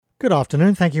Good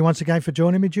afternoon. Thank you once again for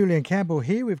joining me. Julian Campbell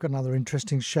here. We've got another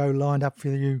interesting show lined up for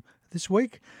you this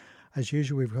week. As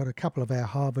usual, we've got a couple of our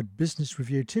Harvard Business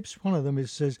Review tips. One of them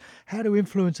says how to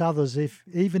influence others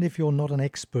even if you're not an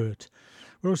expert.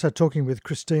 We're also talking with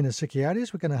Christina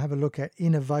Sikiotis. We're going to have a look at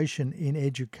innovation in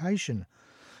education.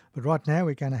 But right now,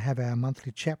 we're going to have our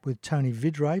monthly chat with Tony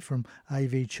Vidray from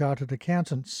AV Chartered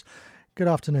Accountants. Good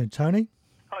afternoon, Tony.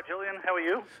 Hi, Julian. How are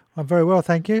you? I'm very well,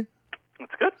 thank you.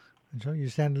 That's good. You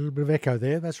sound a little bit of echo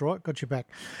there. That's right. Got you back.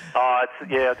 I've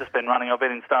just been running. I've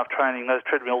been in staff training. Those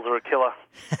treadmills are a killer.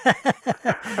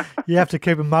 You have to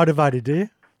keep them motivated, do you?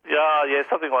 Yeah,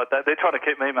 something like that. They're trying to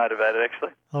keep me motivated,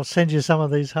 actually. I'll send you some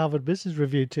of these Harvard Business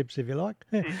Review tips if you like.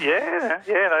 Yeah,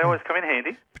 they always come in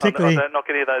handy. Particularly, I don't knock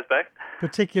any of those back.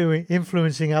 Particularly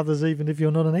influencing others even if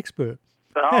you're not an expert.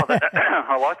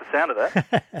 I like the sound of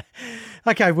that.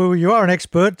 Okay, well, you are an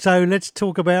expert, so let's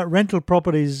talk about rental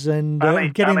properties and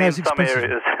getting those expenses. Some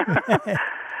areas.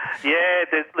 Yeah,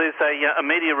 there's a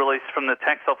media release from the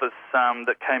tax office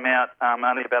that came out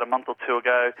only about a month or two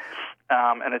ago,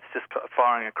 and it's just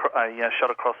firing a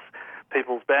shot across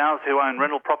people's bows who own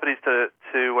rental properties to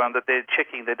that they're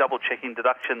double checking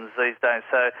deductions these days.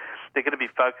 So they're going to be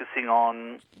focusing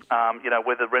on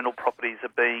whether rental properties are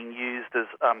being used as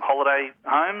holiday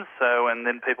homes. So and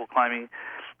then people claiming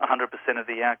 100% of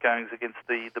the outgoings against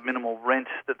the minimal rent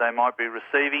that they might be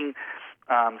receiving.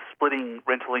 Splitting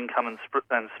rental income and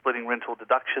splitting rental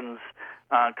deductions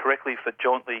correctly for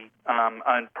jointly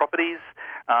owned properties,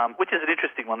 which is an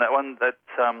interesting one. That one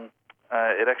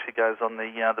it actually goes on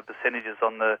the percentages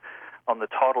on the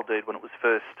title deed when it was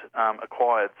first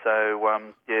acquired. So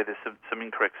there's some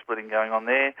incorrect splitting going on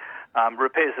there.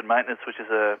 Repairs and maintenance, which is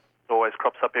always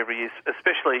crops up every year,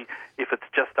 especially if it's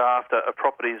just after a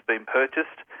property has been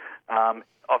purchased.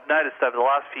 I've noticed over the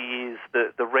last few years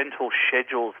the rental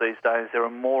schedules these days, there are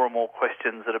more and more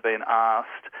questions that are being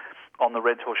asked on the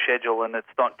rental schedule, and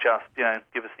it's not just,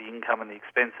 give us the income and the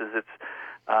expenses. It's,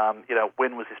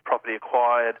 when was this property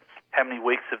acquired? How many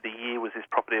weeks of the year was this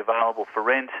property available for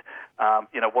rent?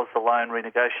 Was the loan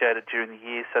renegotiated during the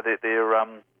year? So they're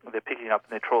picking up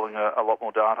and they're trawling a lot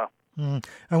more data. Mm.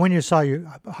 And when you say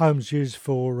homes used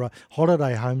for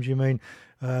holiday homes, you mean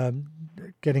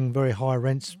getting very high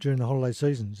rents during the holiday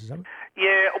seasons, is that?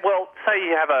 Yeah, well, say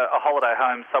you have a holiday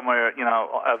home somewhere,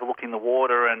 overlooking the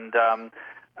water, and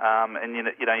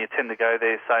you tend to go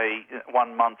there, say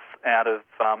 1 month out of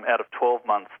 12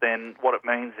 months. Then what it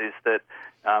means is that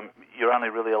you're only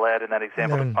really allowed in that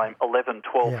example to claim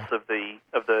 11/12 of the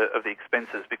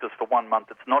expenses, because for 1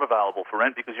 month it's not available for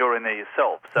rent because you're in there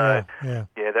yourself. So they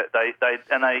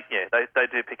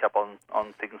do pick up on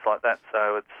things like that.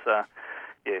 So it's.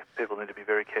 People need to be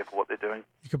very careful what they're doing.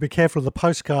 You could be careful of the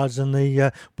postcards and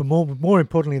but more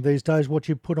importantly these days, what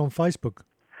you put on Facebook.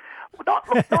 Well,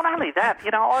 not only that,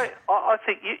 I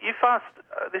think you fast.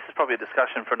 This is probably a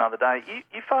discussion for another day.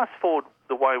 You fast forward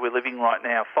the way we're living right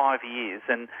now 5 years,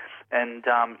 and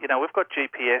we've got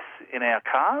GPS in our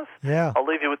cars. Yeah. I'll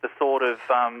leave you with the thought of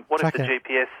what if the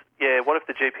GPS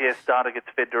data gets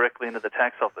fed directly into the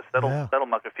tax office? That'll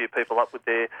muck a few people up with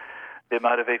their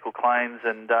motor vehicle claims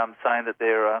and saying that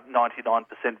they're 99%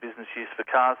 business use for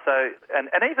cars. So and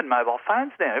even mobile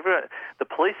phones now. The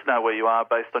police know where you are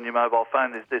based on your mobile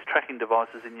phone. There's tracking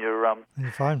devices in your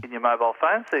phone, in your mobile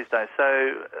phones these days.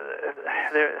 So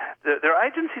there are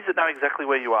agencies that know exactly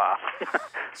where you are.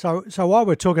 So while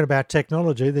we're talking about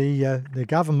technology, the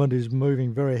government is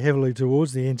moving very heavily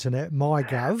towards the internet.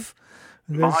 MyGov.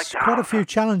 There's quite a few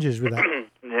challenges with that.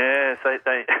 Yes,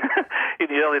 they in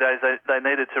the early days they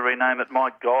needed to rename it My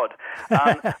God.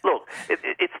 Look,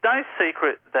 it's no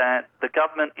secret that the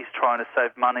government is trying to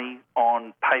save money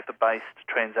on paper-based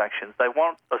transactions. They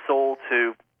want us all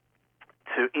to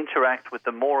interact with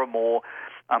them more and more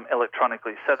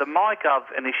electronically. So the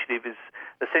MyGov initiative is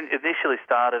initially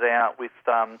started out with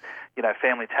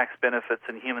family tax benefits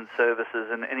and human services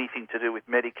and anything to do with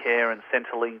Medicare and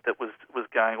Centrelink that was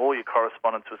going, all your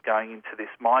correspondence was going into this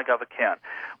MyGov account.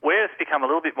 Where it's become a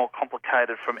little bit more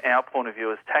complicated from our point of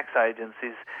view as tax agents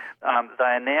is they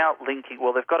are now linking,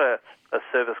 they've got a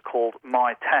service called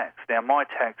MyTax. Now,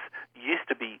 MyTax used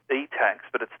to be eTax,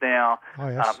 but it's now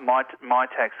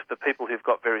MyTax for people who've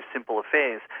got very simple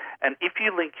affairs. And if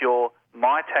you link your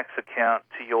MyTax account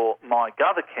to your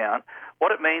MyGov account,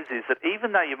 what it means is that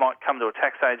even though you might come to a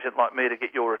tax agent like me to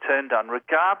get your return done,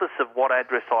 regardless of what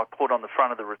address I put on the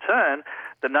front of the return,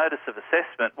 the notice of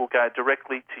assessment will go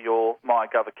directly to your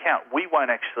MyGov account. We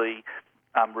won't actually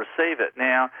receive it.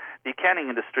 Now, the accounting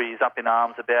industry is up in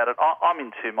arms about it. I'm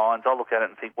in two minds. I look at it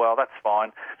and think, well, that's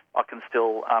fine. I can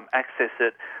still access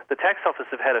it. The tax office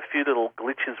have had a few little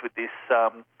glitches with this.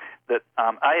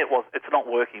 It's not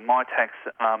working. My tax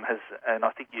has, and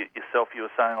I think you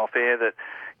were saying off air that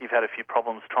you've had a few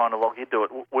problems trying to log into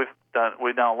it.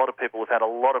 We know a lot of people have had a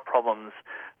lot of problems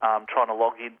trying to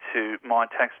log into My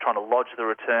Tax, trying to lodge the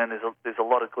return. There's a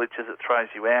lot of glitches. It throws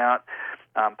you out.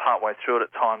 Partway through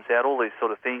it, times out, all these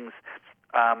sort of things.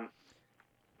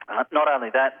 Not only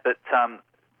that, but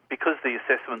because the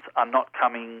assessments are not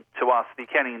coming to us, the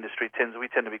accounting industry tend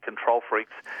to be control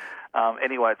freaks.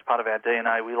 Anyway, it's part of our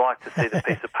DNA. We like to see the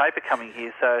piece of paper coming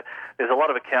here. So there's a lot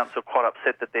of accountants who are quite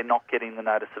upset that they're not getting the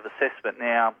notice of assessment.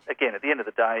 Now, again, at the end of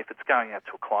the day, if it's going out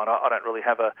to a client, I don't really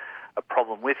have a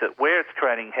problem with it. Where it's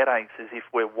creating headaches is if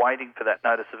we're waiting for that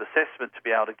notice of assessment to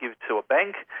be able to give to a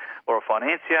bank or a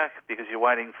financier because you're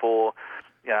waiting for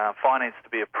finance to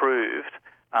be approved.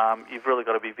 You've really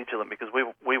got to be vigilant because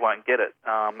we won't get it.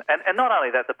 And not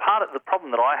only that, the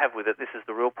problem that I have with it, this is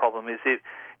the real problem, is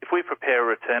if we prepare a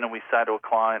return and we say to a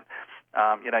client,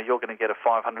 you're going to get a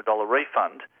 $500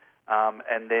 refund,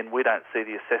 and then we don't see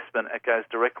the assessment, it goes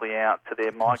directly out to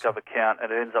their MyGov account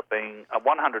and it ends up being a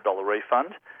 $100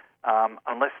 refund,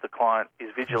 unless the client is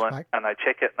vigilant and they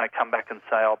check it and they come back and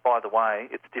say, oh, by the way,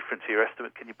 it's different to your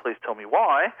estimate, can you please tell me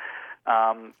why?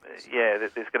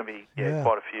 There's going to be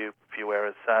quite a few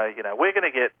errors. So, we're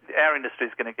going to get, our industry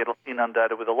is going to get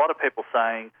inundated with a lot of people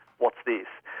saying, what's this?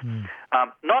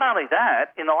 Not only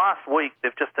that, in the last week,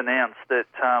 they've just announced that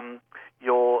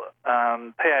your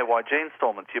PAYG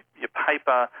instalments, your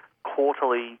paper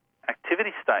quarterly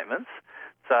activity statements,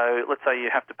 so let's say you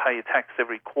have to pay your tax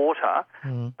every quarter.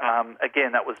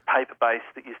 Again, that was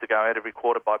paper-based. That used to go out every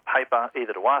quarter by paper,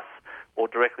 either to us or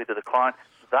directly to the client.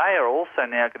 They are also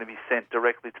now going to be sent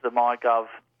directly to the MyGov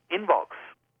inbox.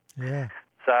 Yeah.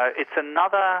 So it's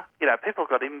another, people have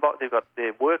got inbox, they've got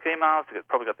their work emails, they've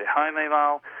probably got their home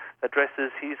email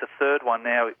addresses. Here's a third one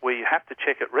now where you have to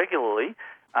check it regularly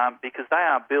because they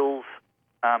are bills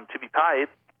to be paid.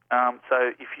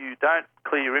 So if you don't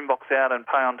clear your inbox out and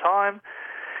pay on time,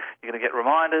 you're going to get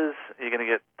reminders, you're going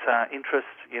to get interest,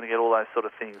 you're going to get all those sort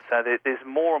of things. So there's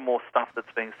more and more stuff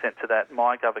that's being sent to that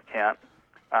MyGov account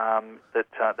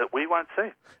that we won't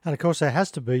see. And of course, there has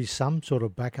to be some sort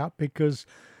of backup because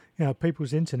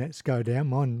people's internets go down.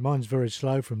 Mine's very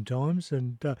slow from times,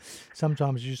 and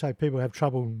sometimes you say people have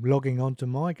trouble logging onto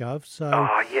MyGov. So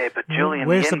but Julian,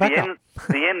 where's the backup?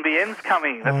 The NBN's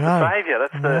coming. That's the saviour.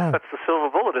 That's the silver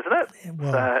bullet, isn't it? Yeah,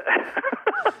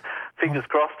 well, fingers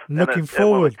crossed. I'm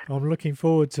looking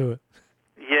forward to it.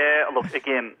 Yeah, look,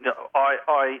 again, I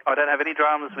don't have any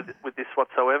dramas with this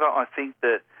whatsoever. I think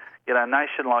that a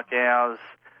nation like ours,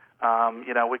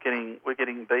 we're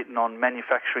getting beaten on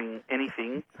manufacturing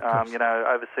anything.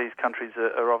 Overseas countries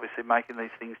are obviously making these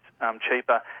things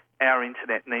cheaper. Our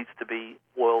internet needs to be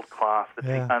world class. That's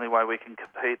the only way we can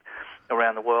compete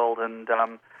around the world. And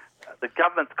the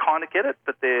governments kind of get it,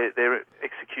 but their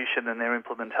execution and their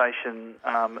implementation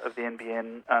of the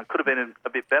NBN could have been a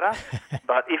bit better.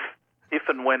 But if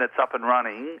and when it's up and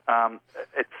running,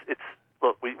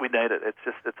 look, we need it.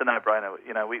 It's a no-brainer.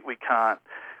 We can't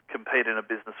compete in a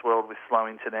business world with slow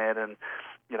internet and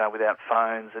without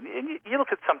phones. And you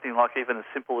look at something like even as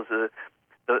simple as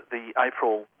the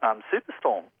April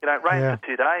superstorm. It rained for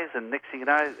 2 days, and next thing you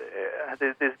know,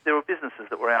 there were businesses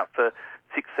that were out for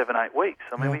 6, 7, 8 weeks.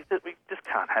 I mean, we just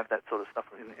can't have that sort of stuff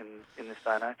in this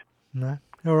day and age. No.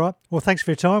 All right. Well, thanks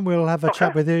for your time. We'll have a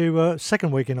chat with you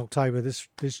second week in October this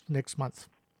next month.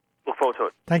 Look forward to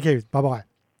it. Thank you. Bye-bye.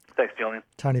 Thanks, Julian.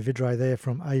 Tony Vidray there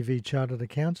from AV Chartered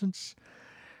Accountants.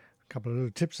 A couple of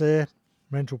little tips there.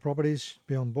 Rental properties,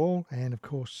 be on ball. And, of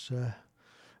course,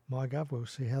 MyGov. We'll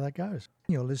see how that goes.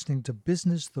 You're listening to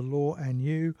Business, the Law and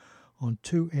You on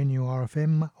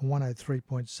 2NURFM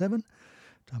 103.7.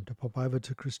 Time to pop over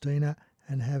to Christina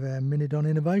and have our Minute on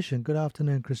Innovation. Good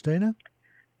afternoon, Christina.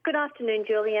 Good afternoon,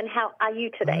 Julian. How are you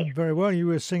today? Very well. You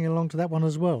were singing along to that one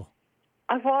as well.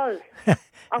 I was.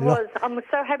 I'm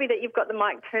so happy that you've got the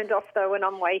mic turned off, though, when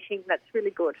I'm waiting. That's really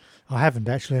good. I haven't,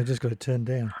 actually. I just got it turned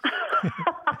down.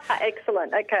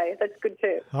 Excellent. Okay, that's good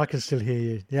too. I can still hear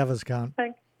you. The others can't.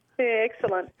 Thanks. Yeah,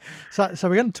 excellent. So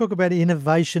we're going to talk about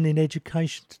innovation in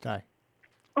education today.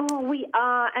 Oh, we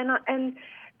are. And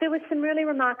there were some really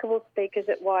remarkable speakers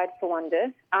at Wired for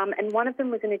Wonder, and one of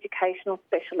them was an educational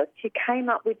specialist who came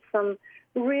up with some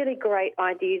really great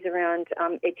ideas around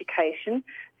education.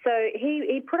 So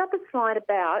he put up a slide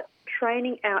about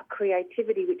training out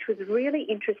creativity, which was really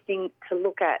interesting to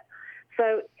look at.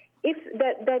 So if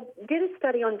they did a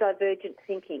study on divergent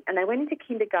thinking, and they went into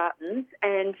kindergartens,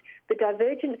 and the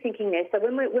divergent thinking there. So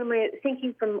when we're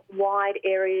thinking from wide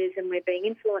areas and we're being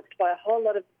influenced by a whole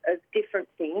lot of different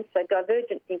things, so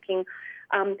divergent thinking,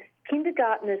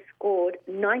 kindergartners scored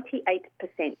 98%.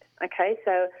 Okay,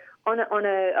 so on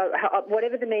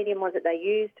whatever the medium was that they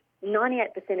used,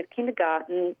 98% of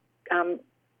kindergarten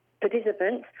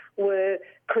participants were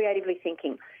creatively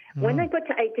thinking. When they got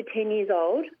to 8 to 10 years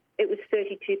old, it was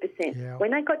 32%. Yeah.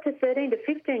 When they got to 13 to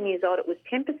 15 years old, it was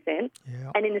 10%.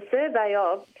 Yeah. And in a survey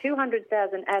of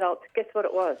 200,000 adults, guess what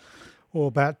it was? Or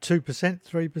about 2%,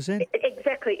 3%?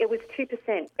 Exactly. It was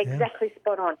 2%. Exactly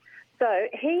spot on. So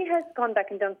he has gone back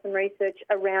and done some research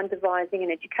around devising an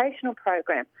educational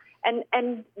program.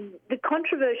 And the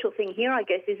controversial thing here, I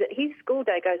guess, is that his school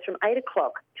day goes from 8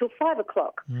 o'clock till 5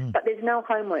 o'clock, but there's no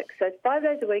homework. So it's 5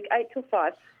 days a week, 8 till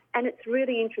 5. And it's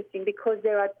really interesting because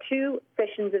there are 2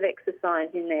 sessions of exercise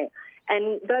in there.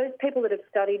 And those people that have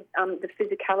studied the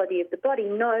physicality of the body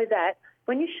know that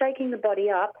when you're shaking the body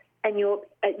up and your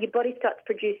body starts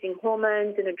producing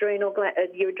hormones and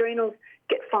your adrenals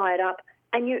get fired up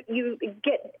and you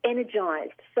get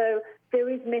energised. So there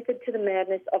is method to the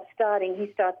madness of starting. He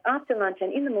starts after lunch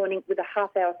and in the morning with a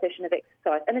half-hour session of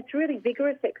exercise. And it's really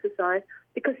vigorous exercise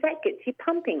because that gets you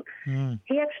pumping.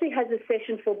 He actually has a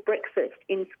session for breakfast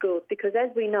in schools because,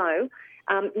 as we know,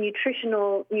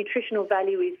 nutritional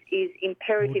value is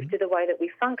imperative to the way that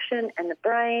we function and the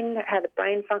brain, how the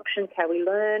brain functions, how we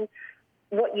learn.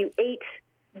 What you eat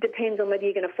depends on whether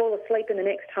you're going to fall asleep in the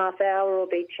next half hour or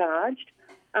be charged.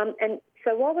 And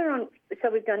so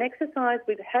we've done exercise,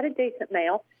 we've had a decent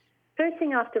meal. First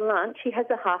thing after lunch, he has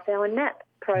a half-hour nap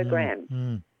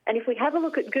program. And if we have a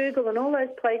look at Google and all those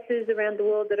places around the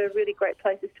world that are really great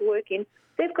places to work in,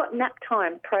 they've got nap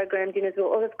time programmed in as well,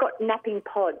 or they've got napping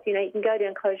pods. You know, you can go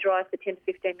down, close your eyes for 10 to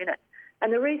 15 minutes.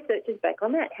 And the research is back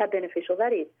on that, how beneficial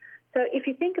that is. So if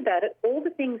you think about it, all the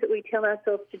things that we tell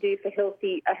ourselves to do for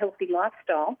a healthy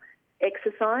lifestyle,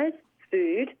 exercise,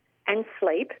 food and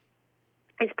sleep,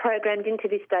 is programmed into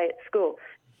this day at school.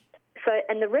 So,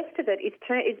 and the rest of it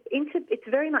it's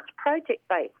very much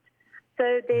project-based.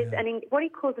 So there's what he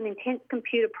calls an intense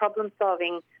computer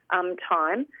problem-solving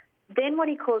time, then what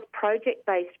he calls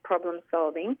project-based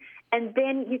problem-solving, and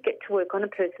then you get to work on a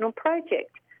personal project.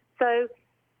 So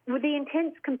with the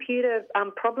intense computer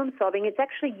problem-solving, it's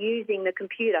actually using the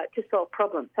computer to solve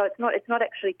problems. So it's not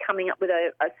actually coming up with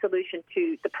a solution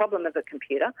to the problem of a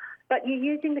computer, but you're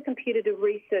using the computer to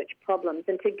research problems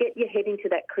and to get your head into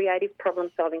that creative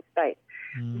problem-solving space.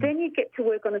 Then you get to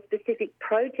work on a specific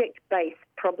project-based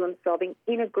problem-solving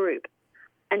in a group.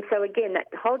 And so, again, that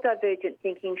whole divergent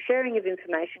thinking, sharing of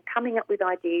information, coming up with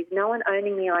ideas, no one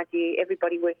owning the idea,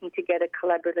 everybody working together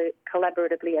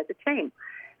collaboratively as a team.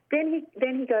 Then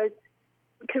he goes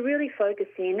to really focus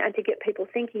in and to get people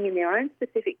thinking in their own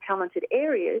specific talented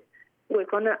areas,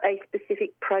 work on a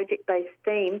specific project-based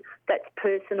theme that's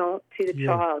personal to the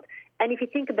child. And if you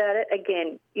think about it,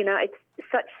 again, you know, it's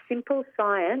such simple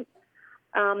science.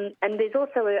 And there's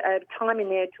also a time in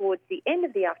there towards the end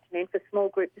of the afternoon for small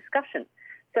group discussion.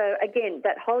 So, again,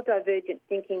 that whole divergent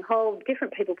thinking, whole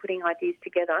different people putting ideas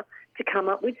together to come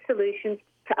up with solutions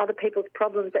to other people's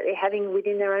problems that they're having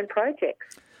within their own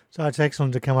projects. So it's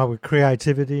excellent to come up with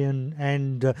creativity and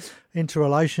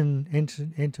interpersonal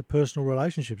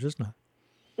relationships, isn't it?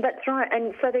 That's right.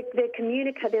 And so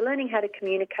they're learning how to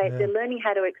communicate, they're learning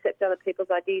how to accept other people's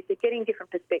ideas, they're getting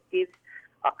different perspectives.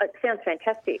 It sounds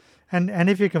fantastic. And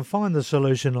if you can find the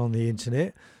solution on the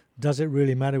internet, does it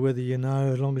really matter whether you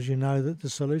know, as long as you know that the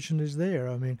solution is there?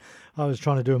 I mean, I was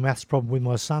trying to do a maths problem with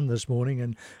my son this morning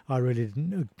and I really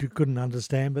couldn't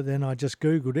understand, but then I just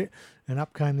Googled it and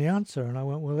up came the answer. And I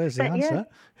went, well, there's the answer.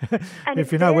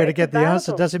 If you know where to get the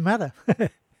answer, does it matter?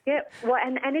 Yeah, well,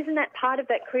 and isn't that part of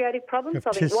that creative problem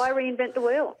solving? Why reinvent the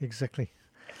wheel? Exactly.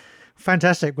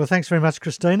 Fantastic. Well, thanks very much,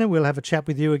 Christina. We'll have a chat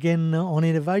with you again on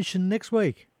innovation next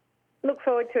week. Look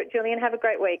forward to it, Julian. Have a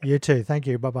great week. You too. Thank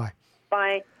you. Bye-bye.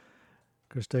 Bye.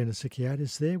 Christina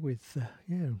Sikiadis there with,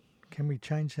 can we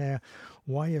change our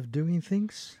way of doing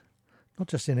things? Not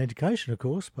just in education, of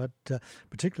course, but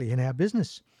particularly in our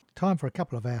business. Time for a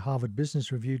couple of our Harvard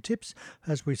Business Review tips.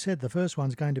 As we said, the first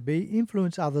one's going to be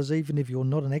influence others even if you're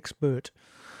not an expert.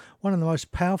 One of the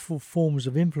most powerful forms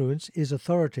of influence is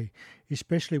authority,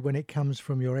 especially when it comes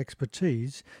from your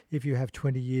expertise. If you have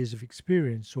 20 years of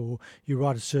experience or you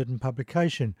write a certain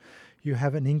publication, you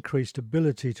have an increased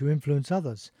ability to influence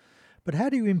others. But how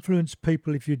do you influence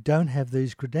people if you don't have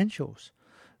these credentials?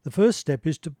 The first step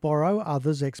is to borrow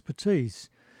others'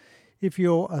 expertise. If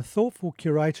you're a thoughtful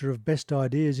curator of best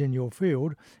ideas in your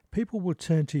field, people will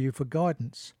turn to you for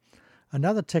guidance.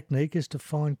 Another technique is to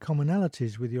find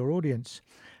commonalities with your audience.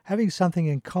 Having something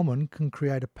in common can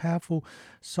create a powerful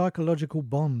psychological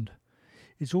bond.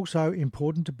 It's also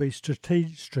important to be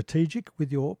strategic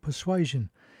with your persuasion.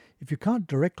 If you can't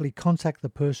directly contact the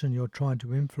person you're trying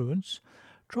to influence,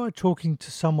 try talking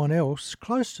to someone else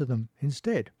close to them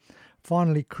instead.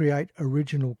 Finally, create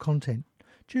original content.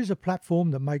 Choose a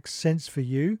platform that makes sense for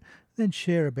you, then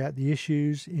share about the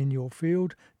issues in your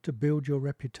field to build your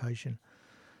reputation.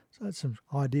 So that's some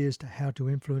ideas to how to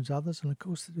influence others. And of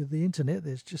course, with the internet,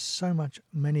 there's just so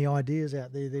many ideas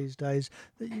out there these days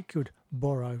that you could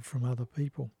borrow from other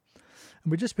people.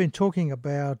 And we've just been talking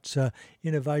about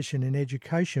innovation in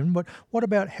education, but what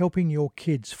about helping your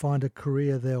kids find a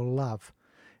career they'll love?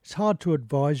 It's hard to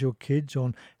advise your kids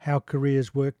on how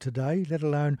careers work today, let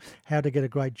alone how to get a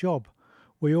great job.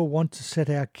 We all want to set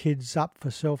our kids up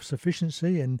for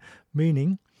self-sufficiency and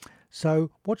meaning.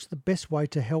 So what's the best way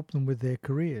to help them with their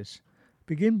careers?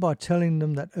 Begin by telling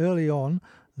them that early on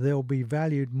they'll be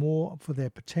valued more for their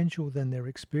potential than their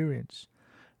experience.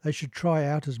 They should try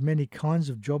out as many kinds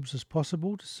of jobs as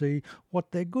possible to see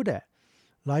what they're good at.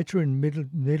 Later in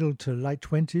middle to late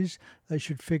 20s, they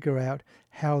should figure out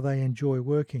how they enjoy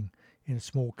working in a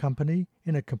small company,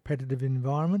 in a competitive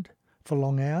environment, for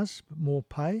long hours, but more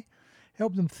pay.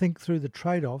 Help them think through the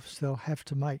trade-offs they'll have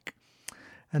to make,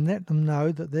 and let them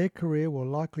know that their career will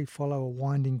likely follow a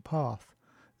winding path.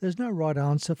 There's no right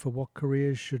answer for what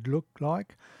careers should look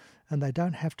like, and they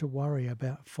don't have to worry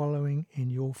about following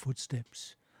in your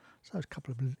footsteps. So a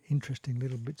couple of interesting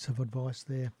little bits of advice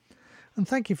there. And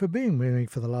thank you for being with me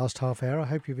for the last half hour. I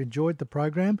hope you've enjoyed the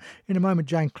program. In a moment,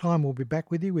 Jane Klein will be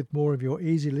back with you with more of your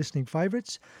easy listening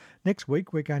favourites. Next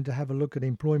week, we're going to have a look at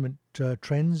employment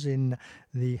trends in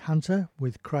the Hunter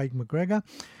with Craig McGregor.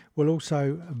 We'll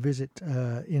also visit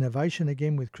innovation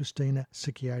again with Christina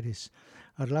Sikiotis.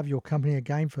 I'd love your company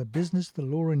again for Business, the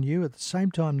Law and You at the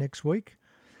same time next week.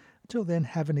 Until then,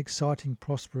 have an exciting,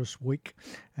 prosperous week.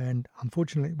 And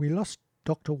unfortunately, we lost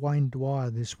Dr. Wayne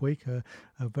Dwyer this week, a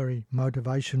very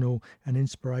motivational and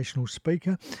inspirational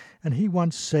speaker. And he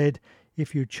once said,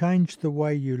 if you change the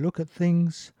way you look at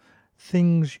things,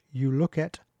 things you look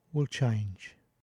at will change.